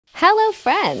Hello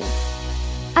friends!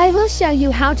 I will show you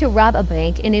how to rob a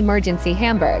bank in Emergency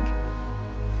Hamburg.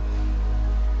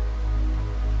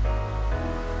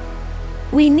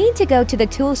 We need to go to the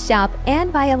tool shop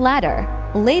and buy a ladder.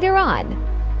 Later on,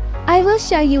 I will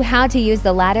show you how to use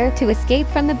the ladder to escape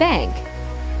from the bank.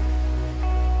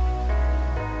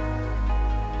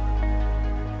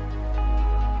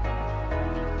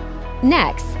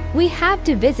 Next, we have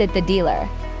to visit the dealer.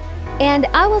 And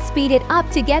I will speed it up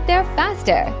to get there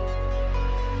faster.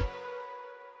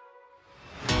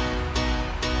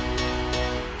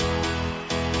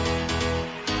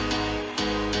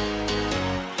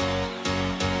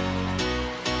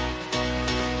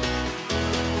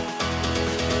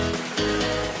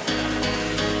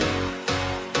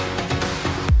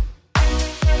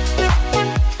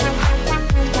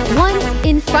 Once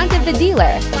in front of the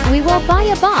dealer, we will buy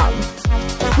a bomb.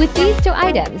 With these two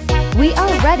items, we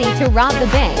are ready to rob the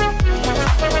bank.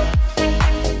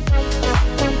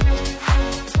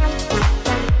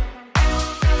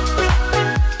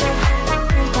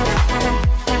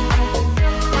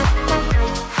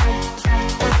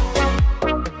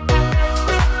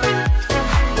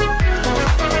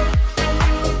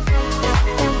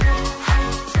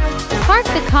 Park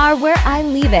the car where I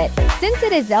leave it, since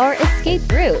it is our escape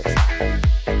route.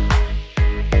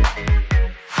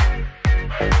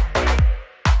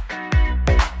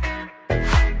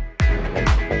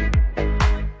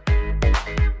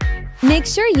 Make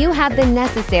sure you have the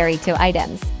necessary two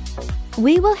items.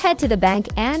 We will head to the bank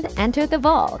and enter the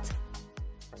vault.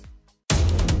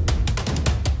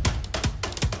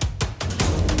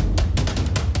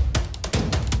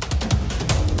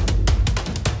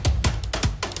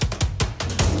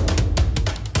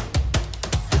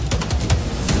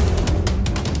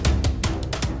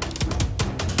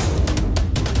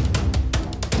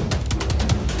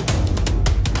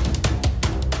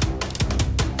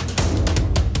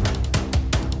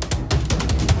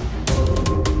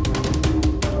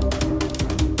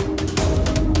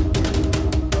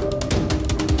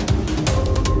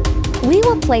 We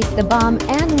will place the bomb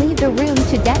and leave the room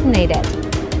to detonate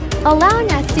it, allowing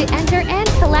us to enter and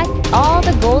collect all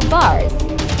the gold bars.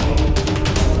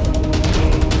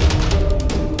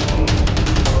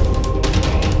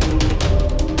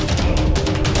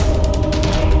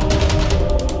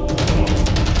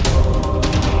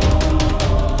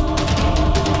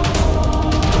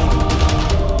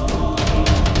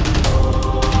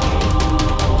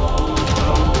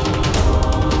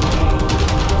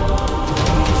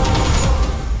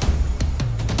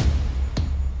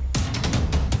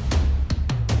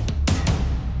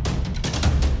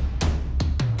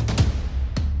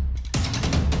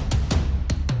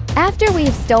 After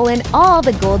we've stolen all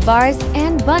the gold bars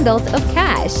and bundles of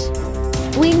cash,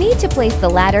 we need to place the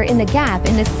ladder in the gap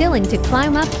in the ceiling to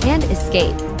climb up and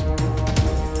escape.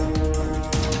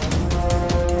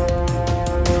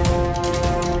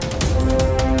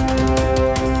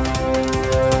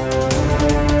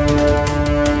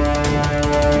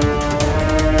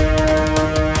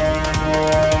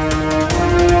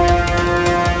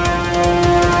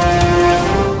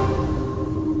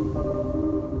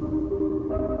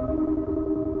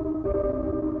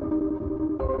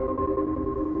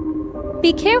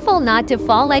 Be careful not to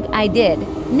fall like I did.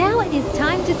 Now it is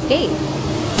time to escape.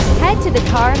 Head to the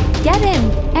car, get in,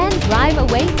 and drive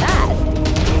away fast.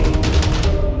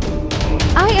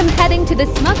 I am heading to the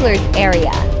smuggler's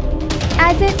area,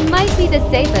 as it might be the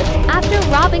safest after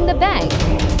robbing the bank.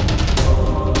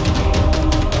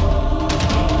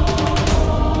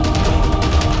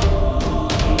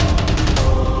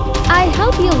 I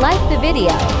hope you liked the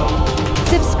video.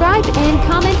 Subscribe and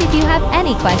comment if you have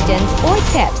any questions or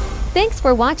tips. Thanks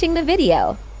for watching the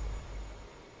video.